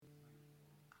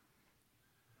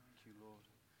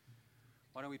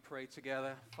Why don't we pray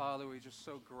together? Father, we're just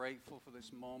so grateful for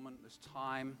this moment, this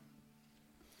time.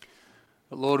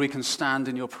 But Lord, we can stand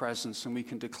in your presence and we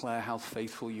can declare how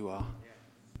faithful you are.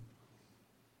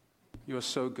 You are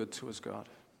so good to us, God,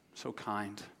 so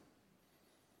kind.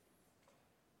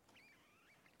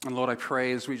 And Lord, I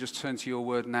pray as we just turn to your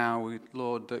word now,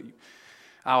 Lord, that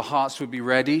our hearts would be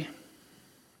ready.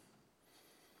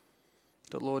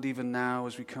 That, Lord, even now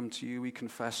as we come to you, we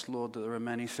confess, Lord, that there are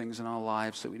many things in our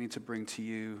lives that we need to bring to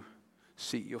you,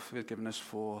 seek your forgiveness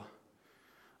for.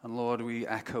 And, Lord, we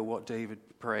echo what David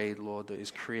prayed, Lord, that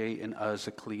is create in us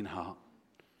a clean heart.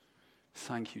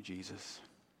 Thank you, Jesus.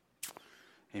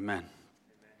 Amen.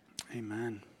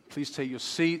 Amen. Please take your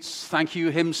seats. Thank you,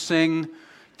 Hymn Sing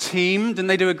team. Didn't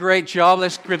they do a great job?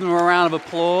 Let's give them a round of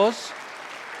applause.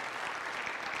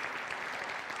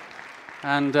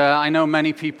 And I know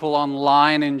many people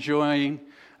online enjoying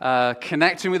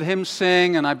connecting with Hymn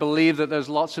Sing, and I believe that there's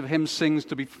lots of hymn sings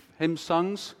to be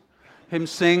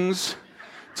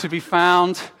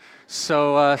found.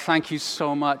 So thank you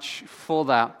so much for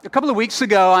that. A couple of weeks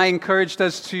ago, I encouraged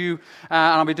us to, and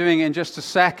I'll be doing it in just a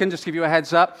second, just to give you a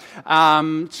heads up,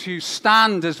 to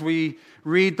stand as we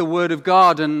read the Word of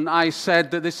God. And I said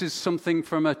that this is something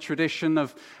from a tradition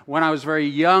of when I was very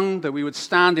young, that we would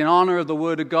stand in honor of the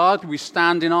Word of God. We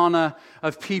stand in honor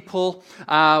of people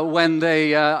when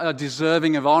they are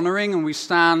deserving of honoring, and we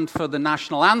stand for the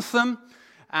national anthem.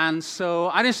 And so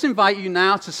I just invite you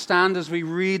now to stand as we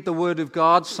read the Word of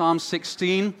God, Psalm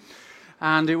 16,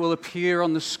 and it will appear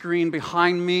on the screen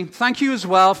behind me. Thank you as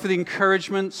well for the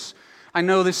encouragements. I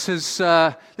know this has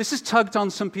tugged on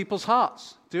some people's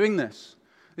hearts, doing this.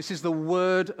 This is the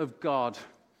Word of God,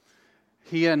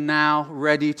 here now,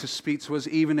 ready to speak to us,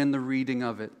 even in the reading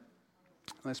of it.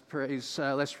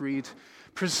 Let's read.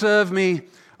 Preserve me,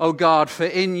 O God, for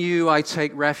in you I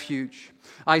take refuge.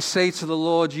 I say to the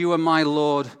Lord, you are my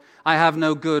Lord. I have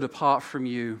no good apart from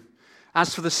you.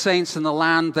 As for the saints in the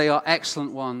land, they are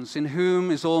excellent ones, in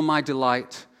whom is all my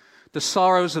delight. The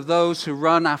sorrows of those who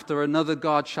run after another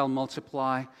God shall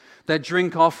multiply. Their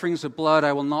drink offerings of blood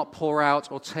I will not pour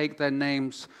out or take their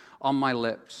names on my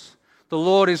lips. The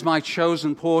Lord is my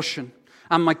chosen portion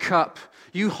and my cup.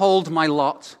 You hold my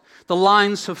lot. The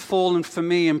lines have fallen for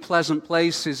me in pleasant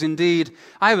places. Indeed,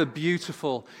 I have a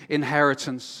beautiful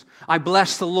inheritance. I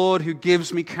bless the Lord who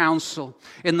gives me counsel.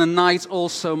 In the night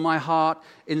also my heart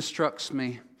instructs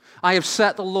me. I have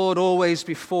set the Lord always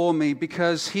before me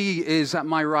because he is at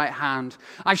my right hand.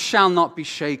 I shall not be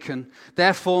shaken.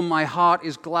 Therefore my heart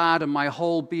is glad and my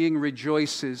whole being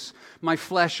rejoices. My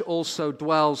flesh also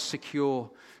dwells secure.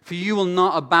 For you will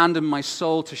not abandon my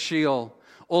soul to Sheol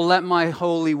or let my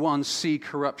Holy One see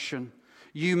corruption.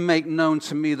 You make known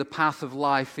to me the path of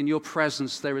life. In your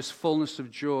presence there is fullness of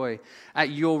joy.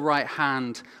 At your right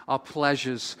hand are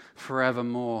pleasures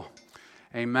forevermore.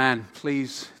 Amen.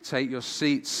 Please take your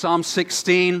seats. Psalm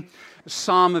 16, the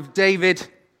Psalm of David.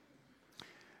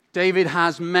 David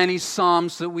has many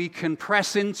psalms that we can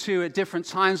press into at different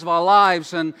times of our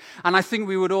lives. And I think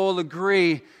we would all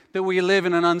agree that we live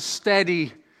in an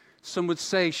unsteady, some would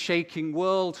say shaking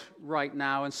world right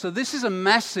now. And so this is a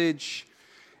message.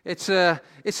 It's a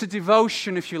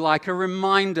devotion, if you like, a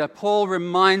reminder. Paul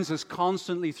reminds us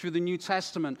constantly through the New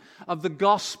Testament of the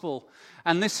gospel.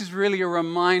 And this is really a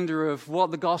reminder of what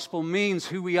the gospel means,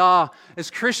 who we are as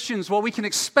Christians, what we can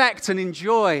expect and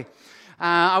enjoy.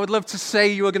 I would love to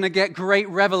say you are going to get great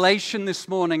revelation this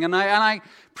morning, and I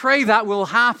pray that will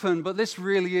happen, but this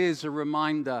really is a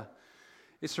reminder.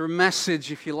 It's a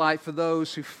message, if you like, for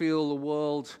those who feel the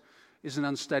world is an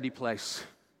unsteady place.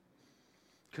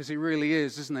 Because it really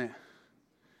is, isn't it?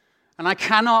 And I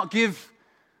cannot give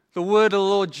the word of the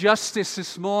Lord justice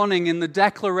this morning in the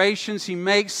declarations he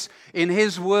makes in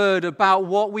his word about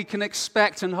what we can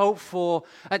expect and hope for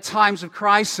at times of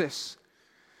crisis.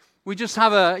 We just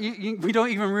have we don't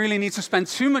even really need to spend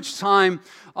too much time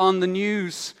on the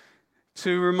news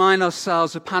to remind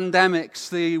ourselves of pandemics,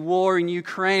 the war in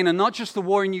Ukraine, and not just the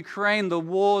war in Ukraine, the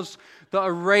wars that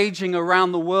are raging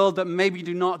around the world that maybe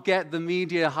do not get the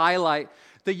media highlight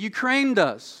that Ukraine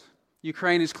does.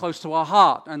 Ukraine is close to our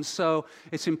heart, and so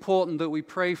it's important that we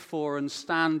pray for and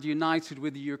stand united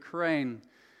with Ukraine.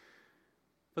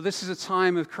 But this is a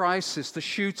time of crisis. The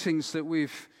shootings that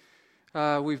we've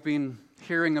been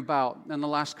hearing about in the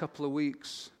last couple of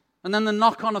weeks, and then the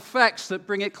knock-on effects that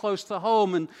bring it close to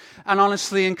home. And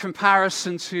honestly, in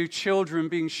comparison to children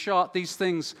being shot, these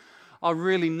things are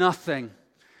really nothing.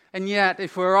 And yet,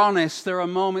 if we're honest, there are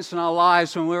moments in our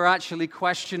lives when we're actually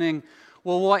questioning,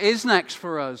 well, what is next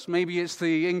for us? Maybe it's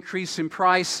the increase in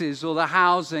prices or the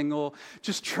housing, or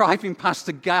just driving past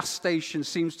a gas station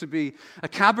seems to be a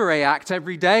cabaret act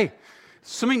every day.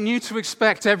 something new to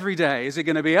expect every day. Is it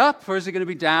going to be up or is it going to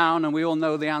be down? And we all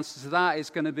know the answer to that. It's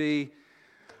going to be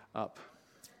up.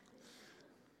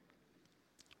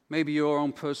 Maybe your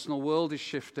own personal world is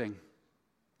shifting.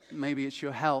 Maybe it's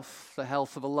your health, the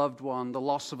health of a loved one, the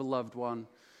loss of a loved one,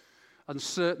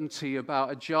 uncertainty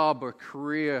about a job or a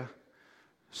career,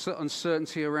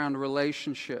 uncertainty around a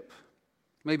relationship.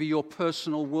 Maybe your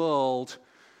personal world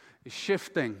is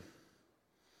shifting.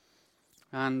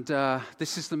 And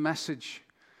this is the message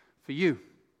for you.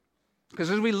 Because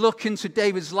as we look into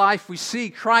David's life, we see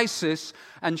crisis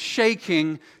and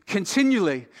shaking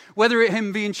continually. Whether it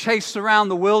him being chased around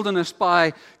the wilderness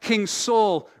by King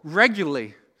Saul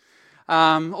regularly,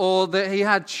 or that he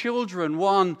had children.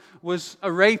 One was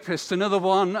a rapist, another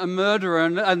one a murderer,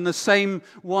 and the same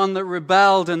one that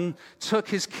rebelled and took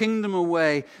his kingdom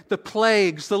away. The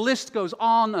plagues, the list goes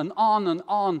on and on and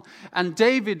on. And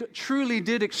David truly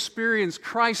did experience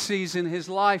crises in his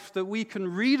life that we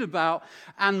can read about,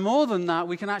 and more than that,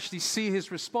 we can actually see his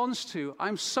response to.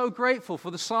 I'm so grateful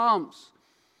for the Psalms.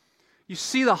 You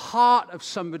see the heart of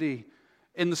somebody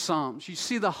in the Psalms. You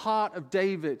see the heart of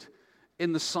David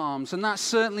in the Psalms. And that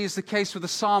certainly is the case with the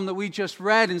psalm that we just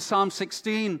read in Psalm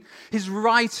 16. His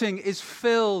writing is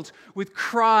filled with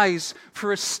cries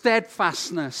for a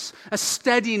steadfastness, a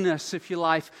steadiness, if you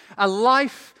like, a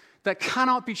life that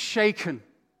cannot be shaken.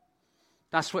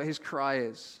 That's what his cry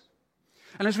is.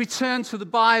 And as we turn to the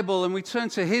Bible and we turn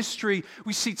to history,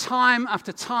 we see time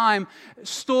after time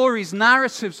stories,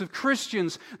 narratives of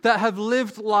Christians that have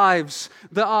lived lives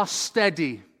that are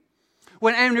steady.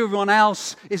 When everyone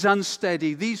else is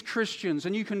unsteady, these Christians,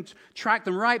 and you can track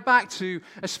them right back to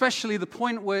especially the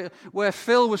point where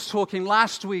Phil was talking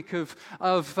last week of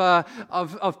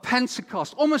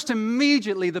Pentecost. Almost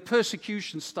immediately the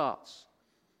persecution starts.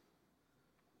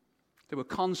 They were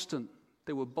constant,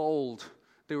 they were bold,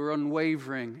 they were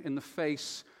unwavering in the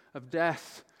face of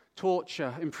death,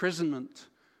 torture, imprisonment,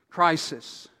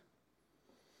 crisis.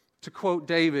 To quote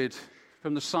David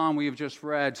from the psalm we have just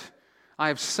read, I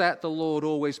have set the Lord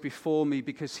always before me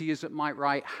because he is at my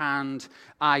right hand.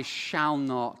 I shall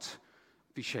not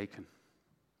be shaken.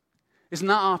 Isn't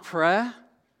that our prayer?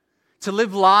 To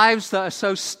live lives that are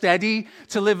so steady,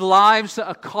 to live lives that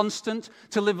are constant,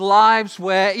 to live lives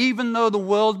where even though the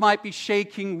world might be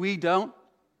shaking, we don't.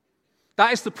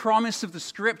 That is the promise of the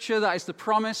Scripture. That is the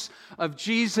promise of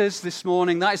Jesus this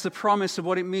morning. That is the promise of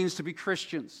what it means to be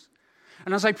Christians.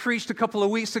 And as I preached a couple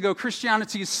of weeks ago,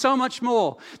 Christianity is so much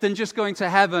more than just going to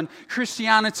heaven.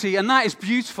 Christianity, and that is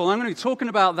beautiful, I'm going to be talking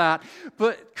about that,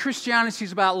 but Christianity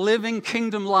is about living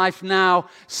kingdom life now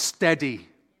steady.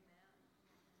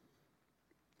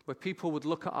 Where people would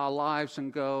look at our lives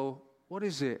and go, what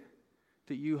is it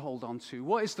that you hold on to?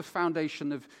 What is the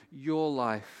foundation of your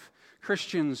life?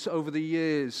 Christians over the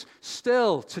years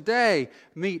still today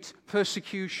meet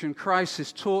persecution,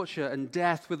 crisis, torture, and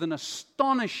death with an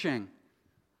astonishing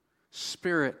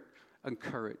spirit and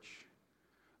courage.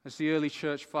 As the early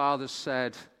church fathers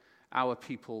said, our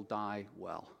people die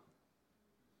well.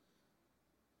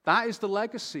 That is the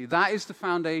legacy. That is the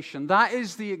foundation. That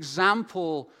is the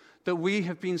example that we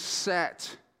have been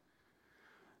set.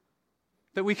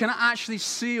 That we can actually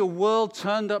see a world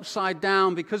turned upside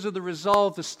down because of the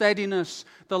resolve, the steadiness,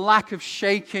 the lack of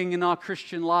shaking in our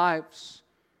Christian lives.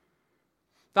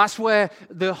 That's where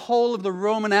the whole of the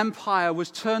Roman Empire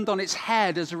was turned on its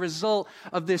head as a result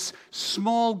of this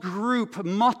small group,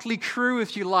 motley crew,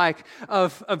 if you like,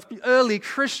 of early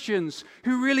Christians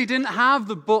who really didn't have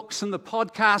the books and the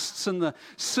podcasts and the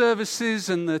services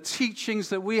and the teachings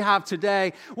that we have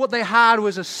today. What they had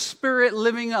was a spirit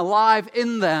living alive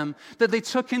in them that they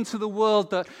took into the world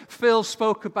that Phil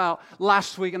spoke about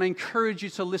last week. And I encourage you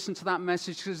to listen to that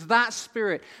message, because that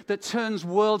spirit that turns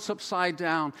worlds upside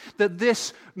down, that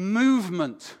this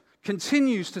movement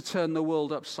continues to turn the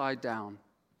world upside down.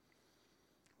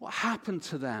 What happened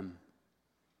to them?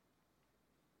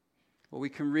 Well, we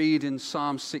can read in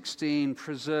Psalm 16,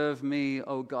 preserve me,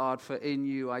 O God, for in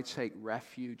you I take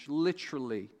refuge.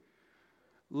 Literally,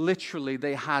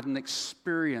 they had an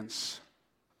experience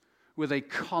with a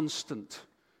constant,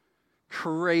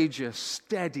 courageous,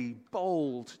 steady,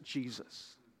 bold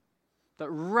Jesus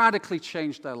that radically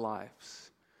changed their lives.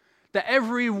 That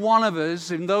every one of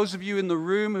us, and those of you in the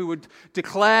room who would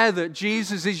declare that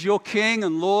Jesus is your King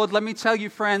and Lord, let me tell you,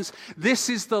 friends, this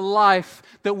is the life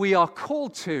that we are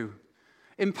called to,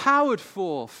 empowered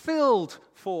for, filled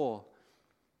for.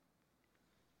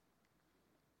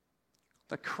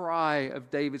 The cry of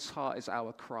David's heart is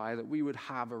our cry, that we would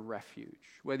have a refuge.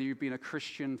 Whether you've been a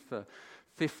Christian for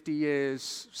 50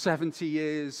 years, 70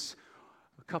 years,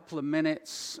 a couple of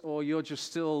minutes, or you're just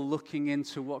still looking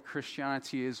into what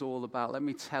Christianity is all about, let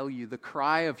me tell you, the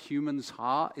cry of human's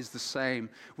heart is the same.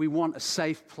 We want a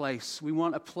safe place. We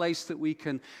want a place that we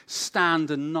can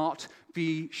stand and not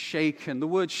be shaken. The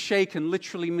word shaken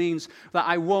literally means that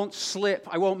I won't slip,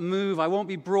 I won't move, I won't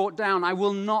be brought down, I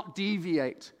will not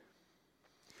deviate.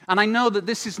 And I know that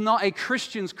this is not a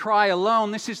Christian's cry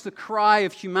alone. This is the cry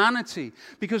of humanity.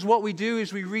 Because what we do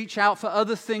is we reach out for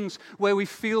other things where we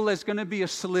feel there's going to be a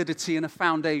solidity and a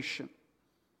foundation.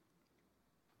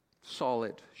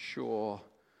 Solid, sure,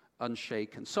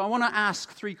 unshaken. So I want to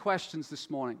ask 3 questions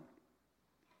this morning.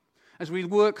 As we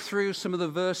work through some of the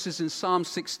verses in Psalm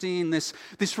 16, this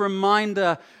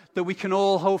reminder that we can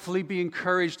all hopefully be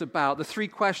encouraged about. The 3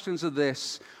 questions are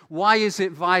this. Why is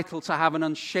it vital to have an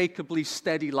unshakably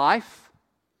steady life?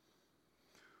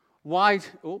 Why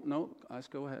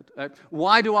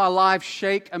do our lives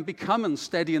shake and become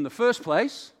unsteady in the first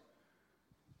place?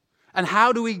 And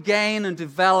how do we gain and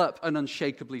develop an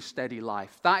unshakably steady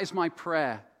life? That is my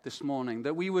prayer this morning,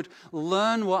 that we would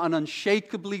learn what an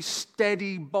unshakably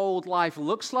steady, bold life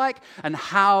looks like, and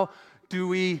how do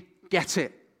we get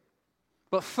it.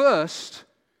 But first,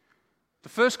 the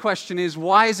first question is,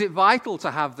 why is it vital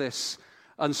to have this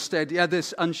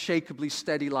unshakably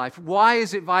steady life? Why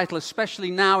is it vital, especially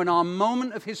now in our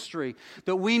moment of history,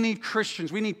 that we need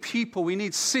Christians, we need people, we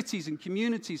need cities and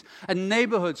communities and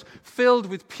neighborhoods filled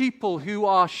with people who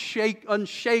are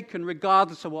unshaken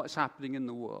regardless of what's happening in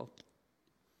the world?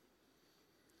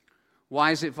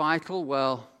 Why is it vital?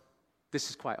 Well, this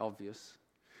is quite obvious.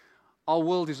 Our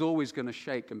world is always going to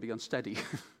shake and be unsteady.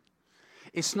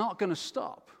 It's not going to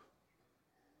stop.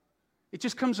 It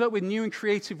just comes up with new and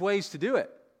creative ways to do it.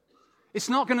 It's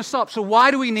not going to stop. So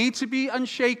why do we need to be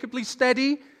unshakably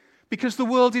steady? Because the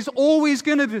world is always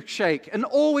going to shake and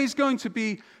always going to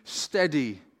be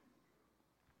steady.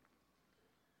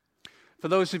 For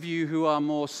those of you who are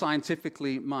more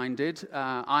scientifically minded,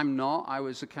 I'm not. I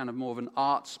was a kind of more of an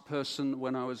arts person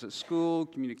when I was at school,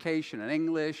 communication and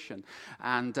English,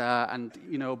 but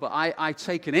I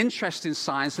take an interest in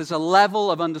science. There's a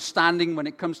level of understanding when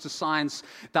it comes to science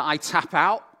that I tap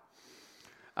out.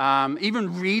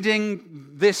 Even reading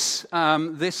this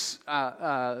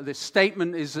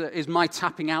statement is my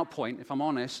tapping out point, if I'm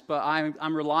honest. But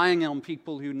I'm relying on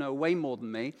people who know way more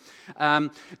than me.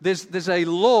 There's a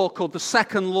law called the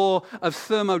second law of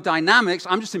thermodynamics.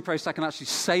 I'm just impressed I can actually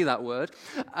say that word.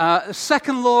 The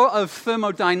second law of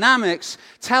thermodynamics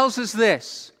tells us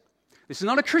this. This is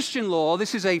not a Christian law.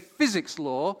 This is a physics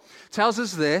law. Tells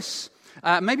us this.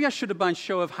 Maybe I should have, by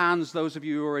show of hands, those of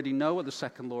you who already know what the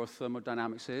second law of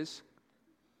thermodynamics is.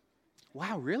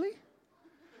 Wow, really?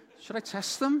 Should I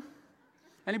test them?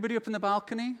 Anybody up in the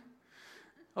balcony?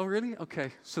 Oh, really?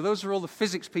 Okay. So those are all the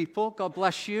physics people. God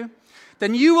bless you.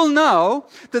 Then you will know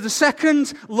that the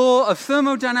second law of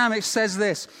thermodynamics says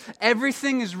this.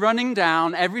 Everything is running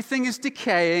down. Everything is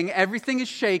decaying. Everything is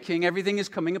shaking. Everything is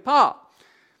coming apart.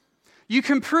 You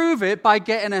can prove it by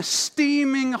getting a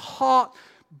steaming hot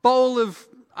bowl of,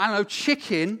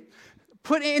 chicken,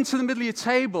 put it into the middle of your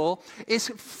table. It's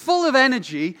full of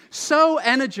energy, so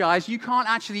energized you can't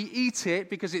actually eat it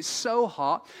because it's so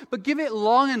hot. But give it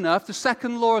long enough, the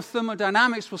second law of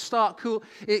thermodynamics will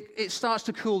it starts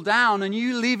to cool down, and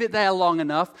you leave it there long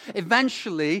enough.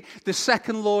 Eventually, the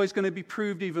second law is going to be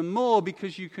proved even more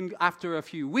because you can, after a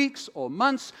few weeks or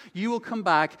months, you will come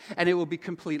back and it will be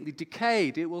completely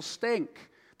decayed. It will stink.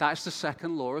 That's the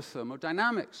second law of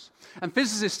thermodynamics. And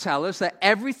physicists tell us that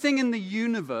everything in the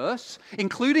universe,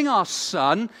 including our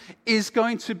sun, is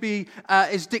going to be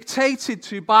is dictated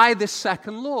to by this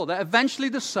second law, that eventually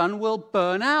the sun will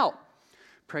burn out.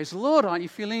 Praise the Lord, aren't you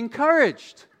feeling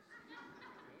encouraged?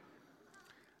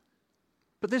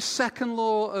 But this second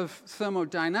law of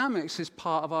thermodynamics is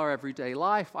part of our everyday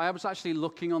life. I was actually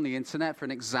looking on the internet for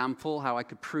an example how I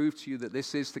could prove to you that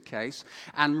this is the case.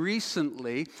 And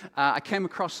recently, I came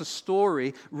across a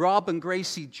story. Rob and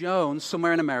Gracie Jones,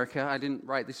 somewhere in America, I didn't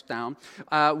write this down,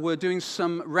 were doing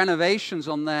some renovations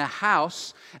on their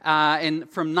house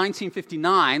from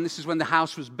 1959. This is when the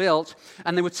house was built.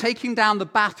 And they were taking down the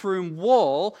bathroom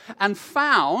wall and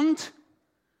found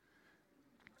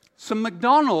some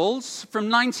McDonald's from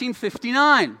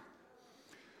 1959.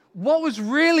 What was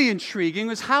really intriguing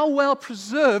was how well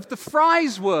preserved the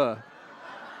fries were.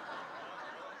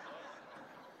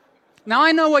 Now,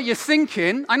 I know what you're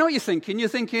thinking. You're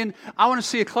thinking, I want to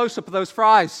see a close-up of those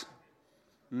fries.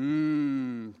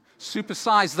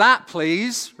 Supersize that,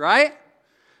 please, right?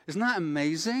 Isn't that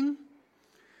amazing?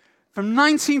 From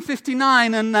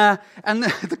 1959, and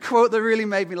the quote that really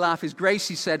made me laugh is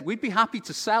Gracie said, "We'd be happy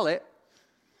to sell it."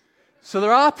 So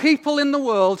there are people in the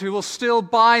world who will still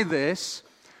buy this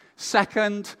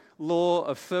second law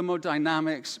of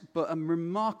thermodynamics, but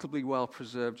remarkably well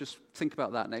preserved. Just think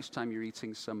about that next time you're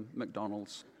eating some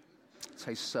McDonald's. It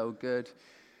tastes so good.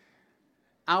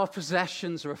 Our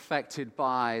possessions are affected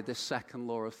by this second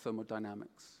law of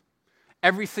thermodynamics.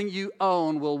 Everything you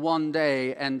own will one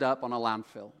day end up on a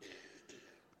landfill.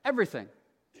 Everything.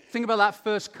 Think about that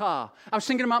first car. I was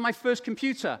thinking about my first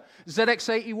computer,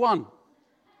 ZX81.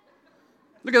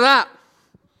 Look at that.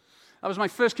 That was my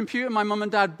first computer my mom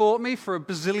and dad bought me for $1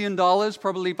 bazillion,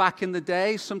 probably back in the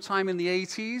day, sometime in the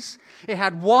 80s. It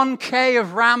had 1K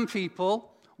of RAM,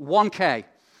 people. 1K.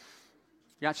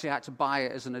 You actually had to buy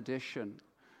it as an addition.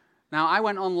 Now, I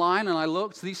went online and I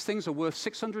looked. These things are worth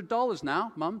 $600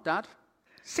 now, Mom, Dad.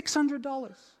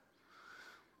 $600.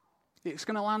 It's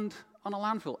going to land on a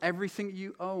landfill. Everything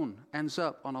you own ends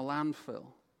up on a landfill.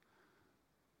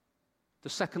 The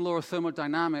second law of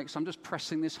thermodynamics, I'm just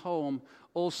pressing this home,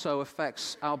 also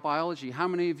affects our biology. How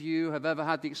many of you have ever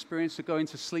had the experience of going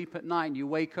to sleep at night and you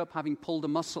wake up having pulled a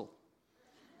muscle?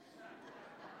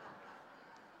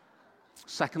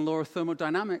 Second law of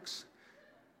thermodynamics.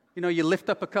 You know, you lift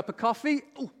up a cup of coffee,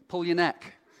 pull your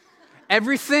neck.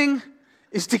 Everything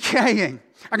is decaying.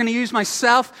 I'm going to use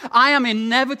myself. I am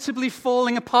inevitably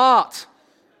falling apart.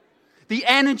 The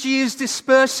energy is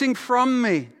dispersing from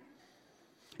me.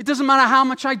 It doesn't matter how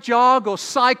much I jog or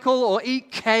cycle or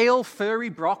eat kale, furry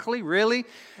broccoli, really.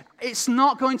 It's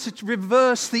not going to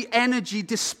reverse the energy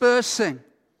dispersing.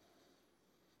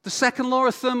 The second law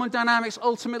of thermodynamics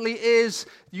ultimately is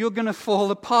you're going to fall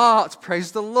apart.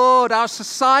 Praise the Lord. Our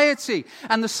society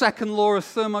and the second law of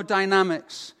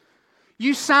thermodynamics.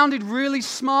 You sounded really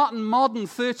smart and modern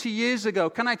 30 years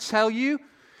ago. Can I tell you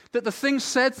that the things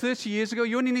said 30 years ago,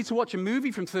 you only need to watch a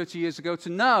movie from 30 years ago to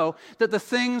know that the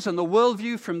things and the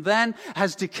worldview from then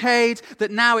has decayed,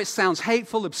 that now it sounds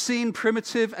hateful, obscene,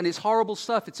 primitive, and it's horrible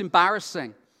stuff. It's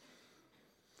embarrassing.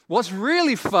 What's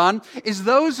really fun is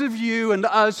those of you and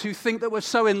us who think that we're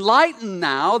so enlightened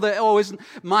now, that,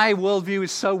 my worldview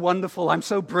is so wonderful, I'm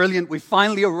so brilliant, we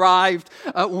finally arrived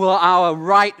at our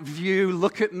right view,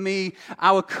 look at me,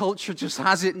 our culture just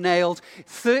has it nailed.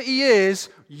 30 years,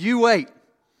 you wait.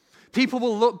 People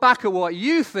will look back at what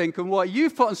you think and what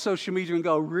you've put on social media and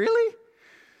go, really?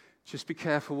 Just be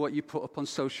careful what you put up on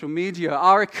social media.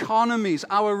 Our economies,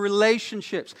 our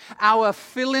relationships, our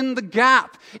fill in the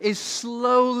gap is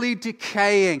slowly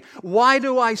decaying. Why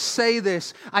do I say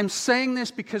this? I'm saying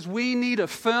this because we need a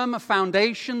firmer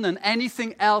foundation than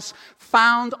anything else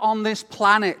found on this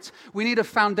planet. We need a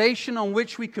foundation on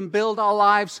which we can build our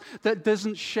lives that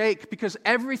doesn't shake, because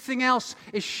everything else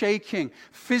is shaking.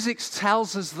 Physics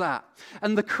tells us that.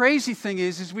 And the crazy thing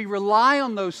is we rely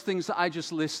on those things that I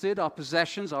just listed, our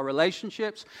possessions, our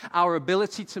relationships, our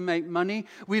ability to make money.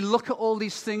 We look at all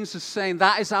these things as saying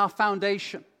that is our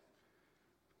foundation.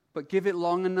 But give it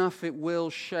long enough, it will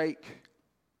shake.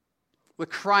 We're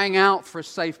crying out for a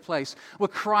safe place. We're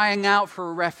crying out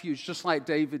for a refuge, just like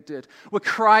David did. We're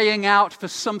crying out for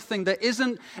something that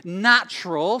isn't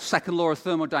natural, second law of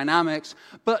thermodynamics,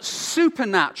 but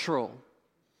supernatural.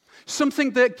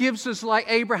 Something that gives us, like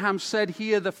Abraham said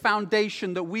here, the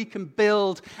foundation that we can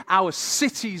build our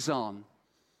cities on,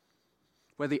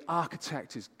 where the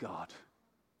architect is God.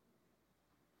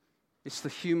 It's the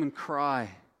human cry.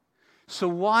 So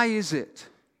why is it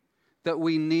that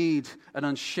we need an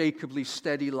unshakably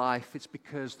steady life? It's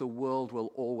because the world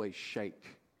will always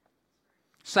shake.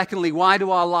 Secondly, why do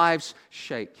our lives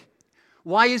shake?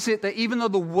 Why is it that even though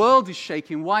the world is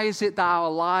shaking, why is it that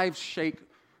our lives shake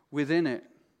within it?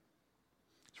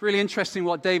 It's really interesting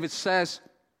what David says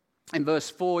in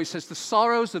verse 4. He says, "The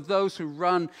sorrows of those who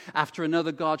run after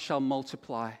another god shall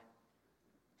multiply."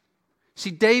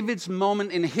 See, David's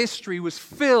moment in history was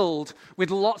filled with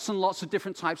lots and lots of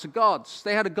different types of gods.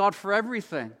 They had a god for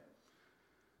everything.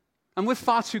 And we're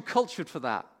far too cultured for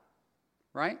that,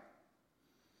 right?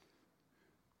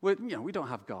 We don't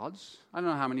have gods. I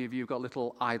don't know how many of you have got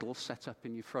little idols set up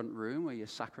in your front room where you're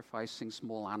sacrificing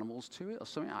small animals to it or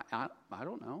something. I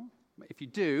don't know. If you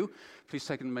do, please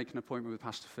make an appointment with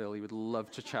Pastor Phil. He would love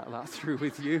to chat that through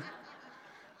with you.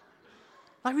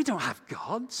 Like, we don't have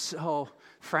gods. Oh,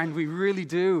 friend, we really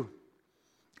do.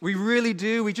 We really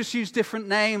do. We just use different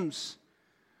names.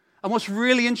 And what's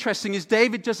really interesting is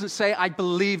David doesn't say, I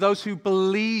believe, those who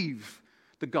believe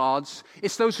the gods.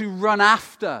 It's those who run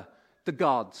after the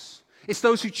gods. It's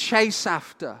those who chase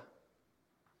after.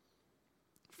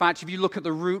 In fact, if you look at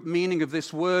the root meaning of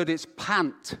this word, it's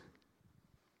pant.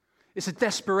 It's a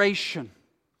desperation.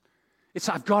 It's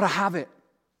I've got to have it.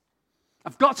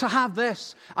 I've got to have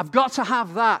this. I've got to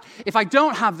have that. If I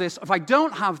don't have this, if I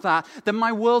don't have that, then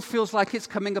my world feels like it's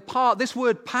coming apart. This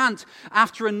word pant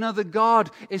after another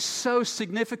God is so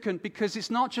significant because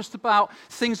it's not just about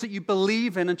things that you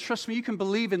believe in. And trust me, you can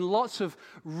believe in lots of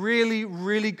really,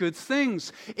 really good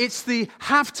things. It's the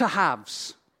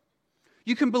have-to-haves.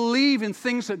 You can believe in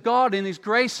things that God in His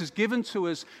grace has given to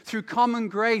us through common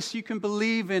grace. You can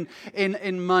believe in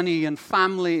money and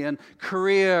family and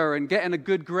career and getting a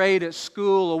good grade at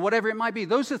school or whatever it might be.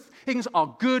 Those things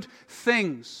are good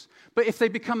things. But if they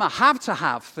become a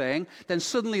have-to-have thing, then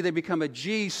suddenly they become a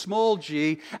G, small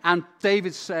g, and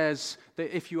David says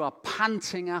that if you are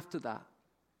panting after that.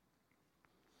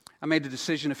 I made a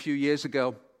decision a few years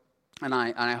ago, and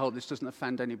I hope this doesn't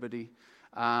offend anybody.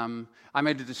 I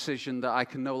made a decision that I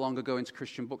can no longer go into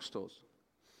Christian bookstores.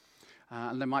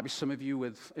 And there might be some of you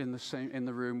in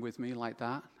the room with me like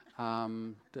that,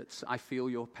 that I feel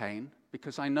your pain.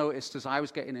 Because I noticed as I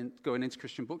was going into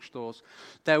Christian bookstores,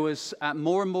 there was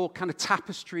more and more kind of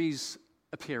tapestries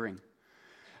appearing.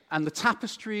 And the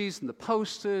tapestries and the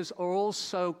posters are all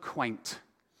so quaint.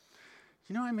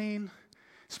 You know what I mean?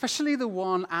 Especially the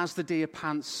one, as the deer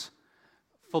pants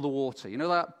for the water. You know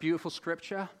that beautiful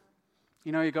scripture?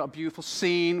 You know, you've got a beautiful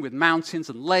scene with mountains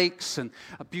and lakes and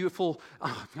a beautiful...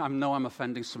 Oh, I know I'm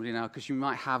offending somebody now because you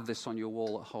might have this on your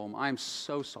wall at home. I'm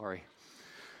so sorry.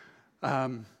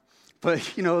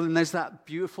 But, you know, and there's that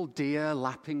beautiful deer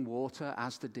lapping water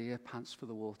as the deer pants for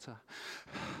the water.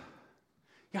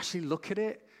 You actually look at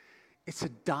it, it's a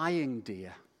dying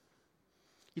deer.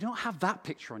 You don't have that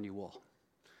picture on your wall.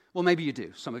 Well, maybe you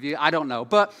do, some of you. I don't know.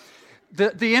 But...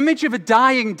 The image of a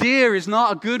dying deer is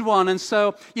not a good one. And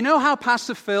so, you know how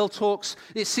Pastor Phil talks,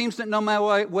 it seems that no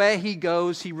matter where he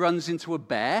goes, he runs into a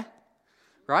bear,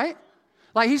 right?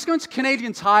 Like he's going to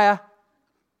Canadian Tire,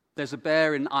 there's a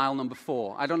bear in aisle number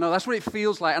 4. I don't know, that's what it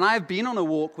feels like. And I've been on a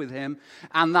walk with him,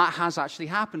 and that has actually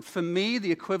happened. For me,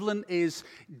 the equivalent is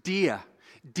deer.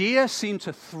 Deer seem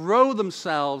to throw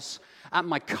themselves at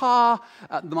my car.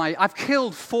 I've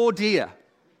killed 4 deer.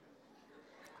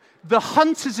 The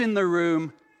hunters in the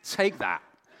room, take that.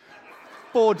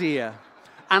 4 deer.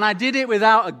 And I did it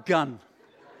without a gun.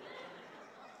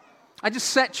 I just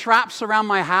set traps around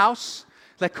my house.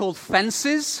 They're called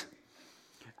fences.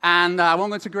 And I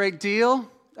won't go into great detail.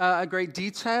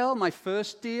 My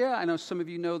first deer, I know some of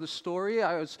you know the story.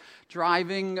 I was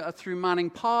driving through Manning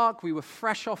Park. We were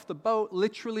fresh off the boat,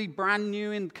 literally brand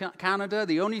new in Canada.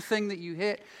 The only thing that you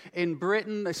hit in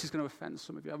Britain, this is going to offend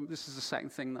some of you. This is the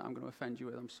second thing that I'm going to offend you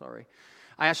with. I'm sorry.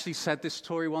 I actually said this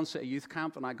story once at a youth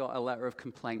camp, and I got a letter of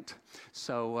complaint.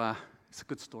 So it's a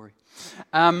good story.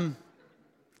 I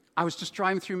was just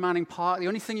driving through Manning Park. The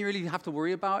only thing you really have to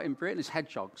worry about in Britain is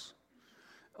hedgehogs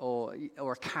or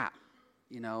a cat.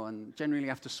 You know, and generally you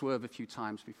have to swerve a few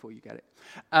times before you get it.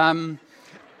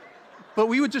 But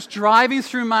we were just driving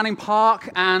through Manning Park,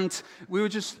 and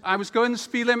I was going the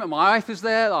speed limit. My wife is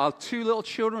there. Our 2 little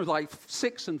children were like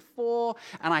 6 and 4,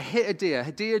 and I hit a deer.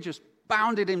 A deer just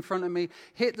bounded in front of me,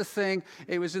 hit the thing.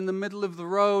 It was in the middle of the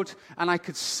road, and I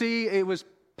could see it was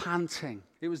panting.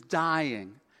 It was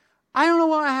dying. I don't know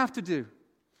what I have to do.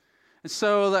 And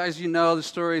so, as you know, the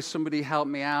story, somebody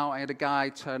helped me out. I had a guy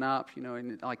turn up, you know,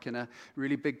 in a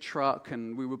really big truck,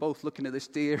 and we were both looking at this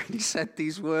deer, and he said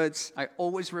these words. I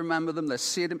always remember them. They're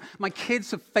seared. My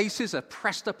kids' faces are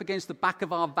pressed up against the back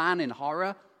of our van in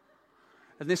horror.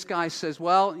 And this guy says,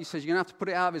 well, he says, you're going to have to put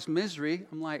it out of its misery.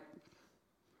 I'm like,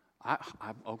 I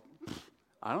don't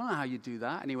know how you do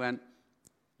that. And he went,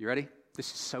 you ready?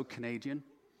 This is so Canadian.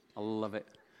 I love it.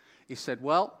 He said,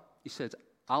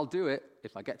 I'll do it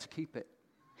if I get to keep it.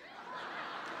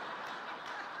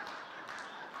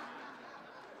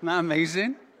 Isn't that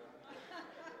amazing?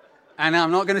 And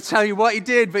I'm not going to tell you what he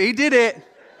did, but he did it.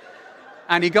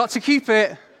 And he got to keep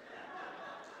it.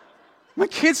 My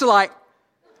kids are like,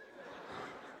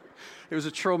 it was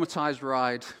a traumatized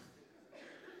ride.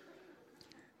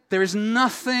 There is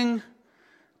nothing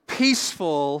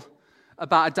peaceful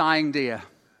about a dying deer.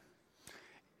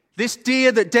 This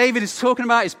deer that David is talking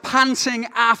about is panting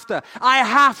after. I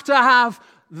have to have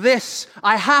this.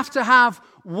 I have to have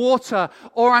water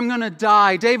or I'm going to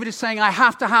die. David is saying, I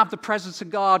have to have the presence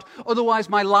of God. Otherwise,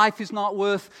 my life is not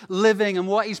worth living. And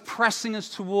what he's pressing us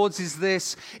towards is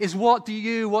this, is what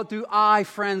do I,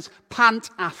 friends,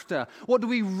 pant after? What do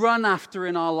we run after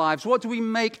in our lives? What do we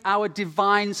make our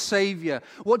divine Savior?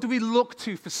 What do we look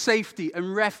to for safety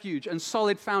and refuge and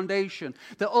solid foundation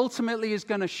that ultimately is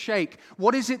going to shake?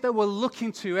 What is it that we're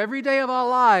looking to every day of our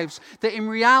lives that in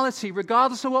reality,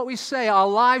 regardless of what we say, our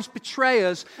lives betray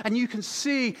us, and you can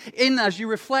see as you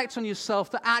reflect on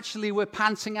yourself that actually we're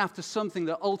panting after something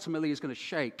that ultimately is going to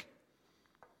shake.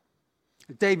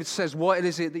 David says, what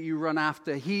is it that you run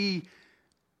after? He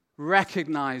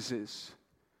recognizes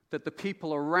that the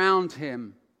people around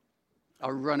him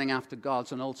are running after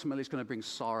gods, and ultimately it's going to bring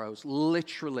sorrows,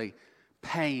 literally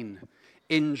pain,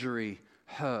 injury,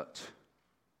 hurt.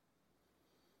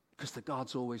 Because the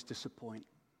gods always disappoint.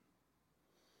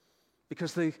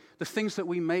 Because the things that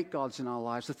we make gods in our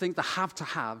lives, the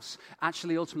have-to-haves,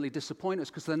 actually ultimately disappoint us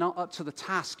because they're not up to the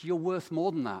task. You're worth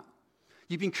more than that.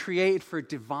 You've been created for a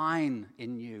divine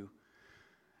in you.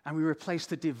 And we replace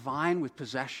the divine with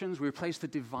possessions. We replace the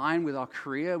divine with our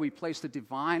career. We replace the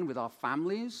divine with our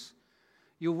families.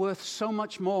 You're worth so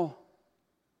much more.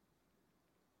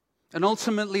 And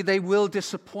ultimately, they will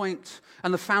disappoint.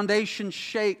 And the foundation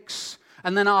shakes.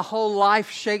 And then our whole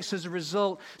life shakes as a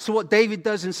result. So what David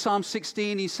does in Psalm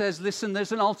 16, he says, listen,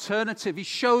 there's an alternative. He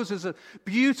shows us a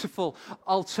beautiful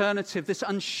alternative, this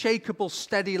unshakable,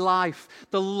 steady life.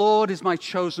 The Lord is my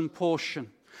chosen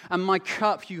portion. And my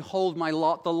cup, you hold my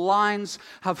lot. The lines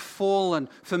have fallen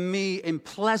for me in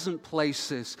pleasant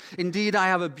places. Indeed, I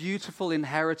have a beautiful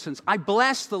inheritance. I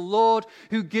bless the Lord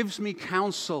who gives me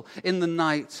counsel in the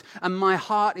night, and my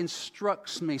heart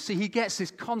instructs me. See, he gets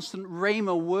this constant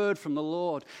rhema word from the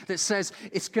Lord that says,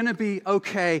 it's going to be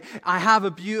okay. I have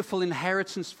a beautiful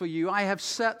inheritance for you. I have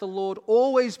set the Lord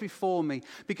always before me,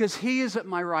 because he is at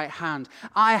my right hand.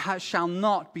 I shall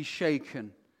not be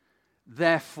shaken.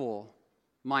 Therefore,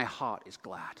 my heart is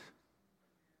glad,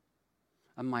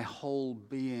 and my whole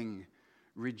being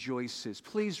rejoices.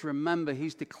 Please remember,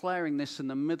 he's declaring this in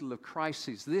the middle of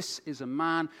crisis. This is a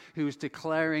man who is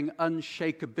declaring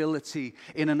unshakability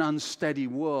in an unsteady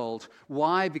world.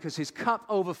 Why? Because his cup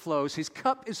overflows, his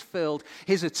cup is filled,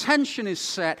 his attention is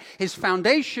set, his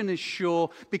foundation is sure,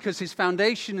 because his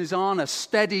foundation is on a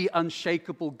steady,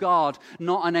 unshakable God,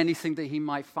 not on anything that he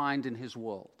might find in his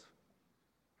world.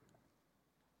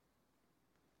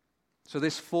 So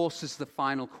this forces the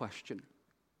final question.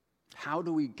 How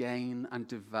do we gain and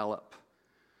develop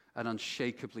an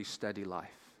unshakably steady life?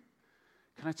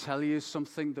 Can I tell you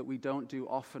something that we don't do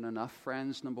often enough,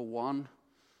 friends? Number one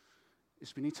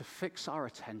is we need to fix our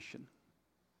attention.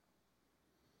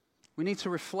 We need to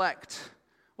reflect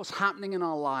what's happening in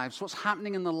our lives, what's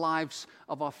happening in the lives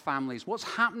of our families, what's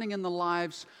happening in the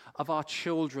lives of our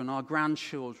children, our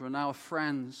grandchildren, our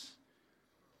friends.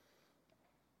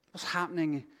 What's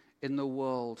happening in the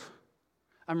world.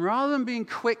 And rather than being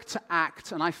quick to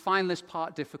act, and I find this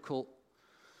part difficult,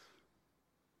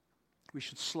 we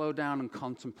should slow down and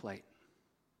contemplate.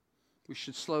 We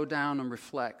should slow down and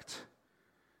reflect.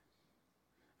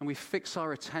 And we fix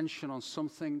our attention on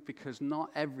something, because not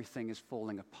everything is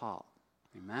falling apart.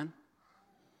 Amen?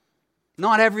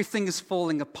 Not everything is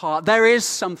falling apart. There is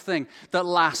something that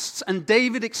lasts, and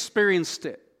David experienced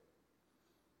it.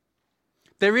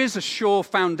 There is a sure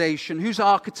foundation whose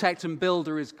architect and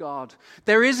builder is God.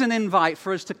 There is an invite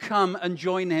for us to come and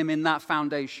join him in that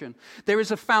foundation. There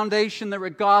is a foundation that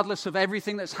regardless of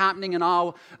everything that's happening in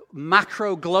our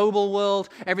macro global world,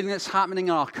 everything that's happening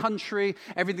in our country,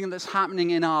 everything that's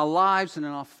happening in our lives and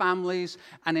in our families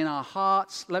and in our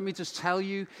hearts, let me just tell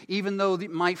you, even though it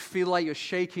might feel like you're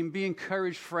shaking, be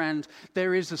encouraged, friend.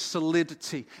 There is a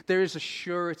solidity. There is a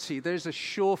surety. There is a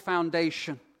sure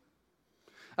foundation.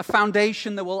 A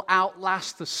foundation that will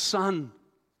outlast the sun.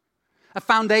 A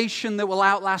foundation that will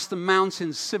outlast the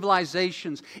mountains,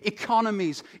 civilizations,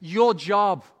 economies, your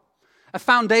job. A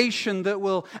foundation that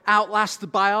will outlast the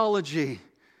biology.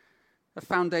 A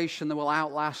foundation that will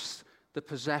outlast the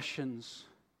possessions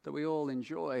that we all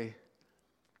enjoy.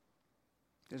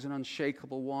 There's an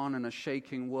unshakable one in a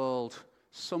shaking world.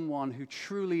 Someone who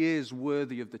truly is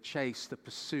worthy of the chase, the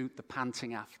pursuit, the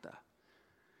panting after.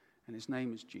 And his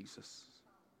name is Jesus.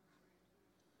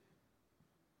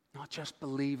 Not just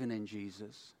believing in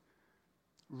Jesus,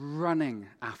 running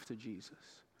after Jesus,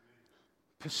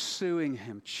 pursuing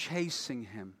him, chasing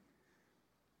him.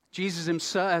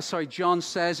 John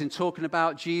says in talking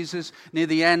about Jesus near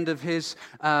the end of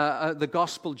the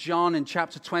Gospel, John in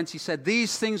chapter 20 said,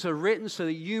 "These things are written so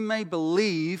that you may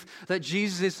believe that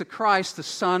Jesus is the Christ, the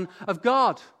Son of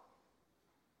God."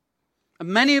 And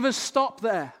many of us stop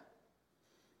there.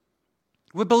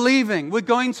 We're believing, we're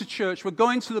going to church, we're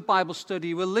going to the Bible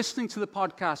study, we're listening to the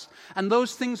podcast, and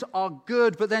those things are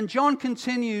good. But then John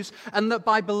continues, and that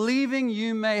by believing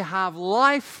you may have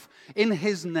life in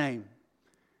his name.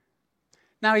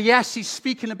 Now, yes, he's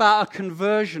speaking about a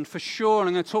conversion for sure, and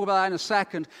I'm going to talk about that in a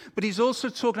second, but he's also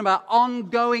talking about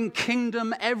ongoing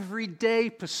kingdom, everyday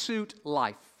pursuit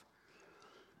life,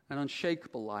 an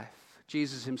unshakable life.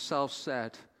 Jesus himself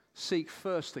said, "Seek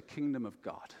first the kingdom of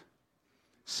God.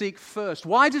 seek first.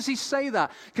 Why does he say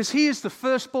that? Because he is the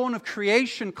firstborn of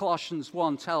creation, Colossians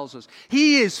 1 tells us.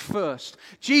 He is first.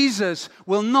 Jesus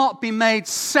will not be made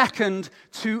second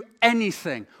to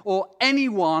anything or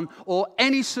anyone or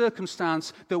any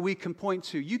circumstance that we can point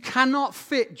to. You cannot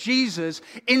fit Jesus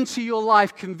into your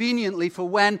life conveniently for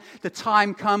when the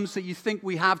time comes that you think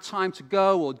we have time to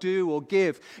go or do or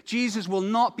give. Jesus will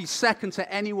not be second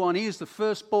to anyone. He is the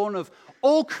firstborn of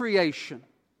all creation.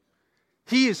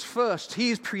 He is first.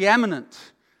 He is preeminent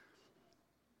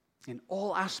in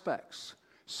all aspects.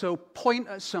 So point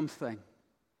at something,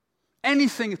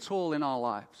 anything at all in our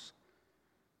lives,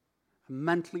 and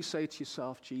mentally say to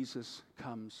yourself, Jesus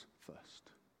comes first.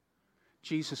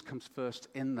 Jesus comes first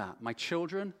in that. My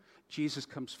children, Jesus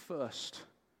comes first.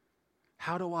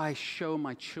 How do I show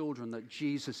my children that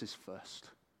Jesus is first?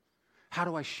 How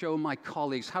do I show my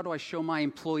colleagues? How do I show my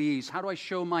employees? How do I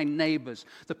show my neighbors?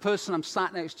 The person I'm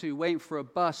sat next to waiting for a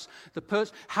bus.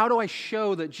 How do I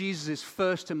show that Jesus is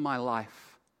first in my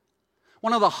life?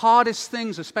 One of the hardest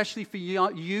things, especially for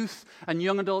youth and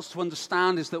young adults to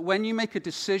understand, is that when you make a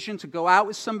decision to go out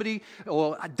with somebody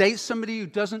or date somebody who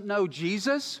doesn't know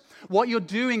Jesus, what you're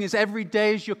doing is every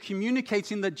day is you're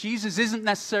communicating that Jesus isn't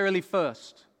necessarily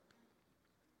first.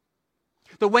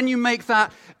 That when you make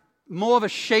that more of a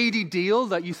shady deal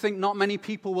that you think not many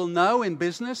people will know in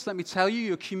business, let me tell you,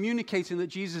 you're communicating that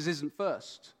Jesus isn't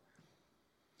first.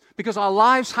 Because our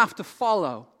lives have to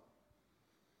follow.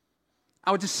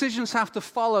 Our decisions have to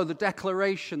follow the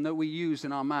declaration that we use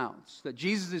in our mouths. That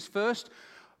Jesus is first,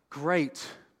 great.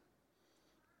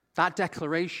 That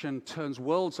declaration turns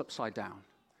worlds upside down.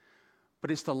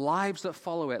 But it's the lives that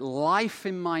follow it. Life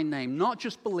in my name. Not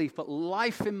just belief, but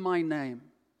life in my name.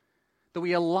 That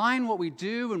we align what we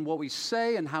do and what we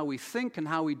say and how we think and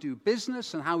how we do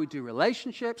business and how we do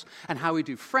relationships and how we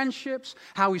do friendships,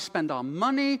 how we spend our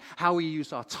money, how we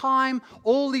use our time.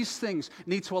 All these things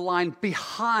need to align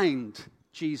behind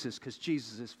Jesus because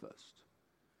Jesus is first.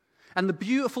 And the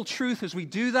beautiful truth as we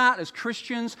do that as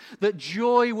Christians, that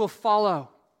joy will follow.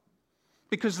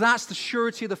 Because that's the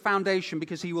surety of the foundation,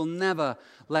 because he will never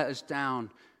let us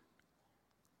down.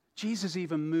 Jesus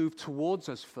even moved towards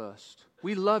us first.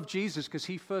 We love Jesus because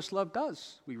he first loved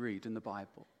us, we read in the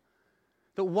Bible.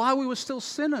 That while we were still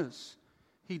sinners,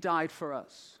 he died for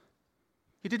us.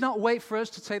 He did not wait for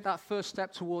us to take that first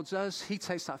step towards us. He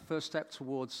takes that first step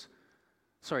towards,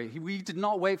 we did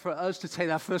not wait for us to take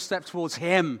that first step towards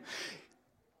him.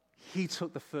 He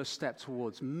took the first step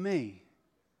towards me.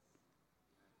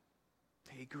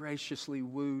 He graciously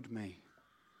wooed me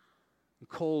and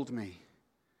called me.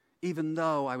 Even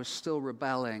though I was still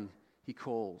rebelling, he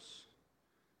calls.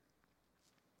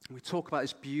 We talk about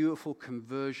this beautiful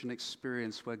conversion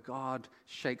experience where God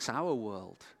shakes our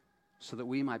world so that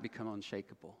we might become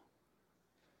unshakable.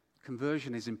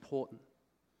 Conversion is important.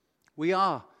 We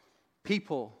are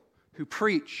people who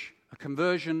preach a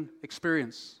conversion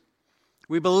experience.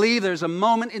 We believe there's a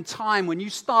moment in time when you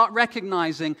start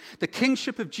recognizing the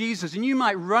kingship of Jesus, and you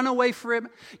might run away from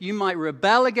it, you might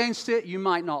rebel against it, you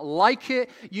might not like it,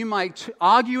 you might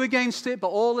argue against it, but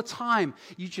all the time,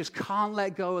 you just can't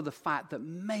let go of the fact that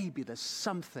maybe there's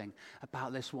something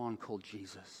about this one called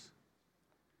Jesus.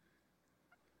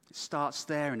 It starts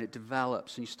there and it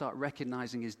develops, and you start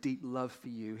recognizing his deep love for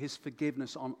you, his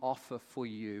forgiveness on offer for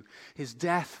you, his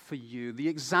death for you, the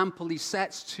example he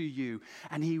sets to you,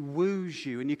 and he woos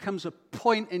you. And there comes a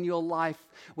point in your life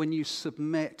when you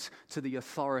submit to the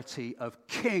authority of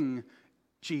King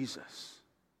Jesus.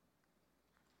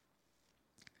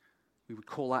 We would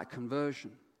call that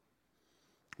conversion.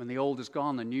 When the old is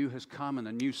gone, the new has come, and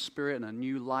a new spirit and a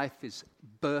new life is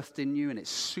birthed in you, and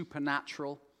it's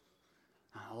supernatural.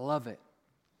 I love it.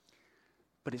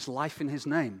 But it's life in his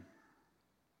name.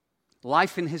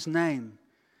 Life in his name.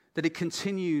 That it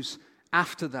continues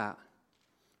after that.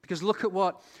 Because look at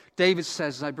what David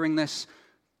says as I bring this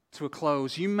to a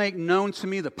close. You make known to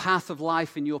me the path of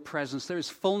life in your presence. There is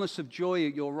fullness of joy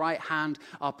at your right hand,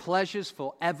 our pleasures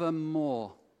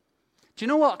forevermore. Do you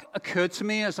know what occurred to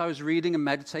me as I was reading and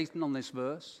meditating on this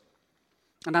verse?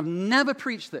 And I've never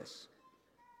preached this.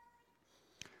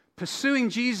 Pursuing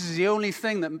Jesus is the only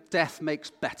thing that death makes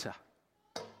better.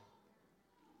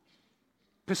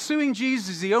 Pursuing Jesus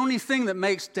is the only thing that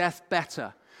makes death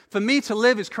better. For me to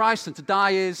live is Christ and to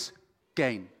die is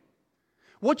gain.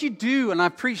 What do you do, and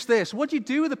I've preached this, what do you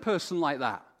do with a person like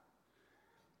that?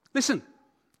 Listen,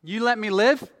 you let me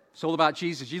live, it's all about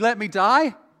Jesus. You let me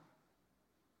die,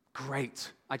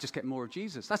 great, I just get more of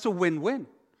Jesus. That's a win-win.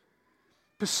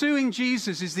 Pursuing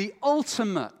Jesus is the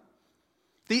ultimate,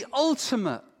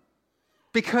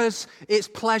 because it's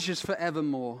pleasures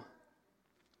forevermore.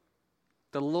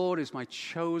 The Lord is my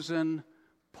chosen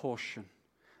portion.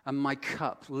 And my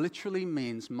cup literally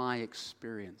means my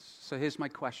experience. So here's my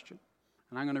question.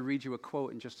 And I'm going to read you a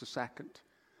quote in just a second.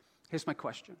 Here's my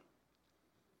question.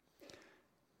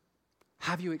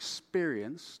 Have you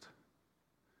experienced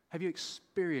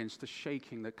the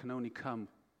shaking that can only come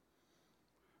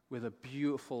with a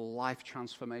beautiful life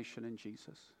transformation in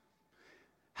Jesus?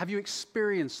 Have you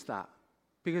experienced that?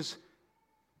 Because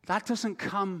that doesn't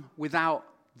come without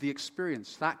the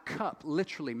experience. That cup,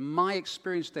 literally, my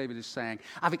experience, David is saying,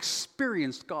 I've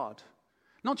experienced God.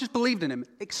 Not just believed in him,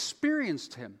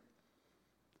 experienced him.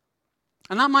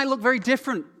 And that might look very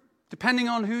different depending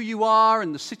on who you are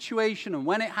and the situation and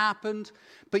when it happened,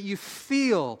 but you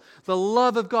feel the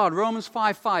love of God, Romans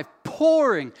 5:5,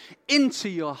 pouring into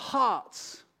your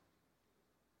hearts.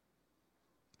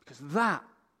 Because that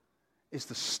is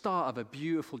the start of a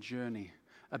beautiful journey,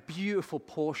 a beautiful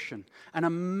portion, an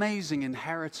amazing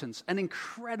inheritance, an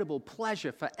incredible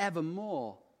pleasure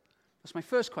forevermore. That's my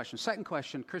first question. Second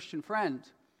question, Christian friend,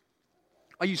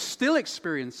 are you still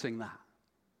experiencing that?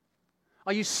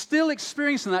 Are you still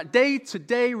experiencing that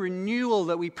day-to-day renewal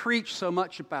that we preach so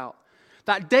much about?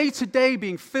 That day-to-day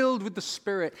being filled with the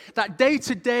Spirit, that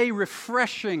day-to-day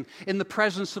refreshing in the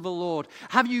presence of the Lord.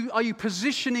 Are you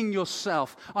positioning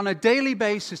yourself on a daily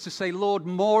basis to say, Lord,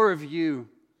 more of you?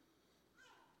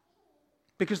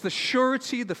 Because the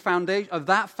surety of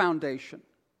that foundation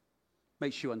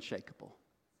makes you unshakable.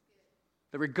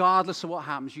 That regardless of what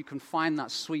happens, you can find that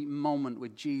sweet moment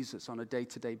with Jesus on a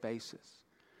day-to-day basis.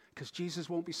 Because Jesus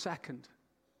won't be second.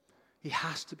 He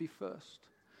has to be first.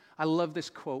 I love this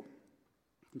quote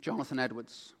from Jonathan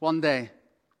Edwards. One day,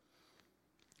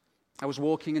 I was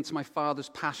walking into my Father's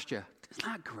pasture. Isn't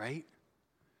that great?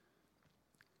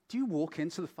 Do you walk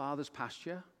into the Father's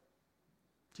pasture?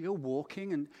 Do you go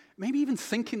walking and maybe even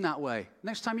thinking that way?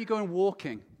 Next time you go and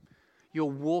walking, you're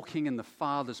walking in the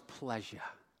Father's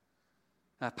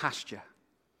pasture.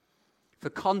 For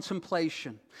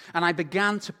contemplation. And I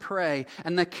began to pray,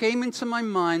 and there came into my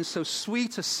mind so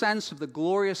sweet a sense of the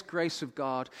glorious grace of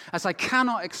God, as I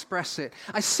cannot express it.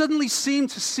 I suddenly seemed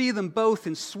to see them both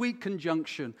in sweet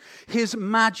conjunction, his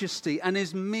majesty and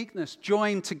his meekness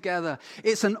joined together.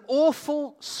 It's an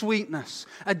awful sweetness,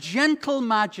 a gentle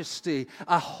majesty,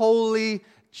 a holy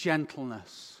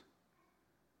gentleness.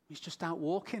 He's just out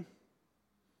walking.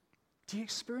 Do you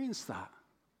experience that?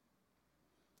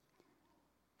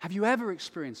 Have you ever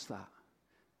experienced that?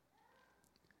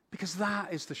 Because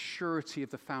that is the surety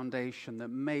of the foundation that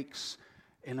makes,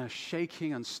 in a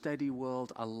shaking, unsteady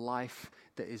world, a life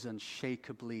that is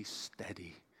unshakably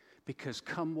steady. Because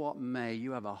come what may,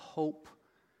 you have a hope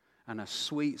and a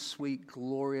sweet, sweet,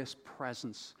 glorious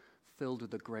presence filled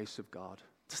with the grace of God.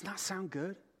 Doesn't that sound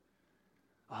good?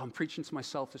 Oh, I'm preaching to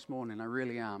myself this morning. I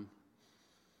really am.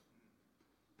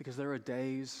 Because there are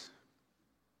days...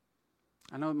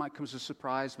 I know it might come as a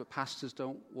surprise, but pastors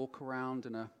don't walk around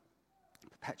in a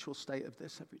perpetual state of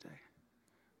this every day.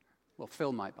 Well,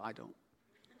 Phil might, but I don't.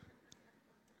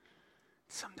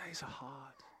 Some days are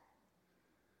hard.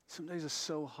 Some days are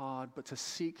so hard, but to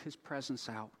seek his presence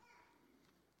out,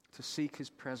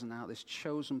 this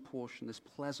chosen portion, this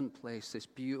pleasant place, this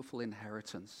beautiful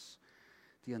inheritance,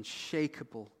 the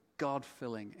unshakable,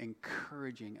 God-filling,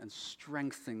 encouraging, and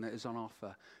strengthening that is on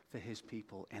offer for his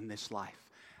people in this life.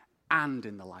 And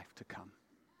in the life to come.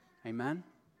 Amen?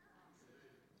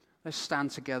 Let's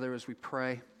stand together as we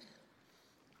pray.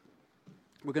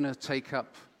 We're going to take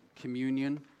up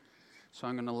communion. So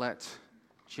I'm going to let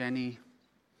Jenny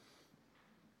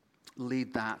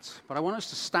lead that. But I want us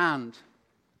to stand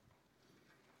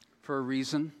for a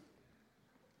reason.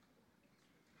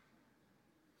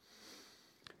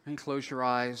 And close your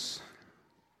eyes.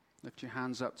 Lift your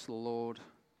hands up to the Lord.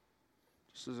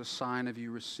 Just as a sign of you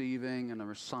receiving and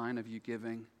a sign of you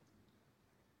giving.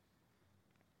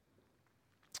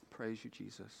 Praise you,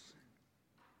 Jesus.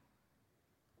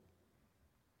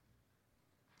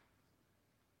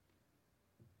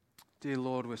 Dear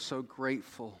Lord, we're so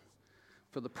grateful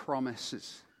for the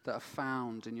promises that are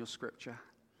found in your scripture.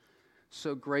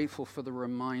 So grateful for the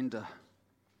reminder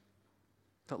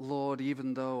that, Lord,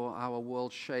 even though our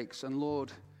world shakes, and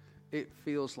Lord, it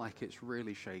feels like it's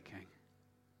really shaking.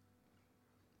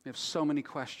 We have so many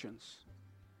questions.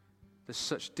 There's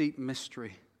such deep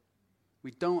mystery.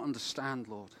 We don't understand,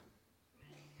 Lord.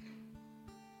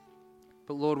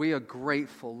 But Lord, we are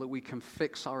grateful that we can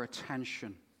fix our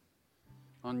attention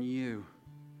on you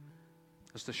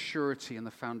as the surety and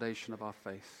the foundation of our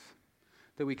faith.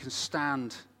 That we can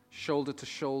stand shoulder to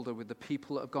shoulder with the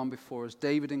people that have gone before us,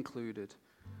 David included,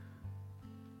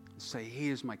 and say, he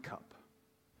is my cup.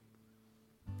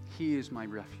 He is my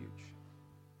refuge.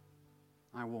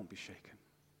 I won't be shaken.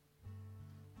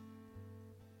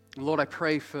 Lord, I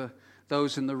pray for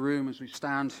those in the room as we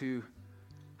stand who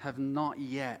have not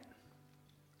yet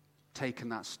taken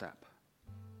that step.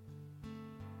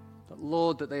 That,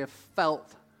 Lord, that they have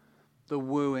felt the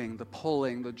wooing, the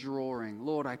pulling, the drawing.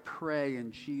 Lord, I pray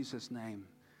in Jesus' name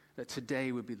that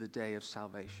today would be the day of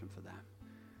salvation for them.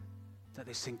 That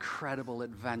this incredible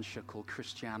adventure called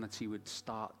Christianity would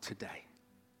start today.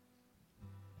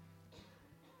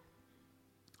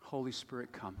 Holy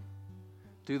Spirit, come.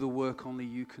 Do the work only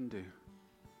you can do.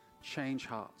 Change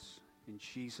hearts in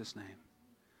Jesus' name.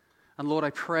 And Lord, I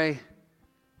pray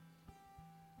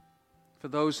for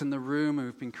those in the room who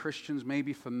have been Christians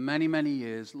maybe for many, many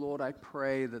years. Lord, I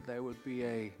pray that there would be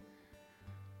a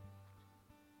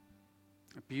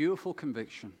beautiful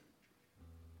conviction.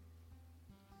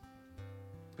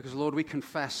 Because, Lord, we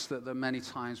confess that there are many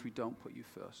times we don't put you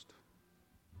first.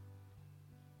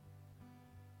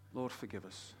 Lord, forgive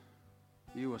us.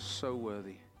 You are so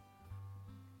worthy.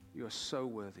 You are so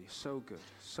worthy, so good,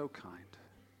 so kind.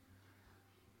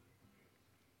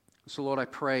 So, Lord, I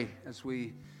pray as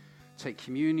we take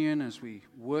communion, as we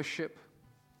worship,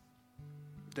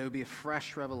 there will be a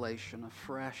fresh revelation, a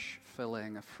fresh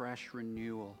filling, a fresh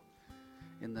renewal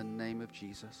in the name of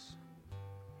Jesus.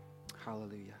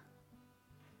 Hallelujah.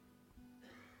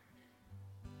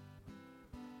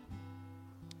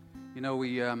 You know,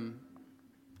 we, in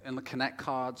the Connect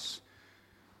cards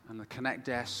and the Connect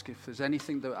desk, if there's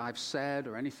anything that I've said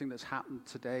or anything that's happened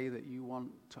today that you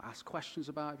want to ask questions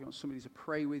about, if you want somebody to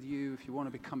pray with you, if you want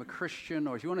to become a Christian,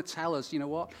 or if you want to tell us, you know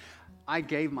what, I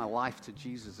gave my life to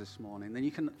Jesus this morning, then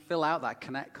you can fill out that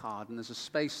Connect card, and there's a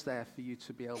space there for you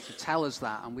to be able to tell us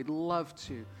that, and we'd love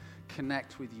to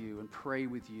connect with you and pray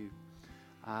with you.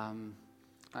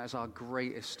 That is our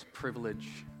greatest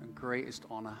privilege and greatest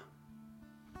honor.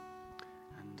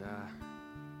 And,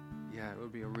 yeah, it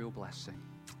would be a real blessing.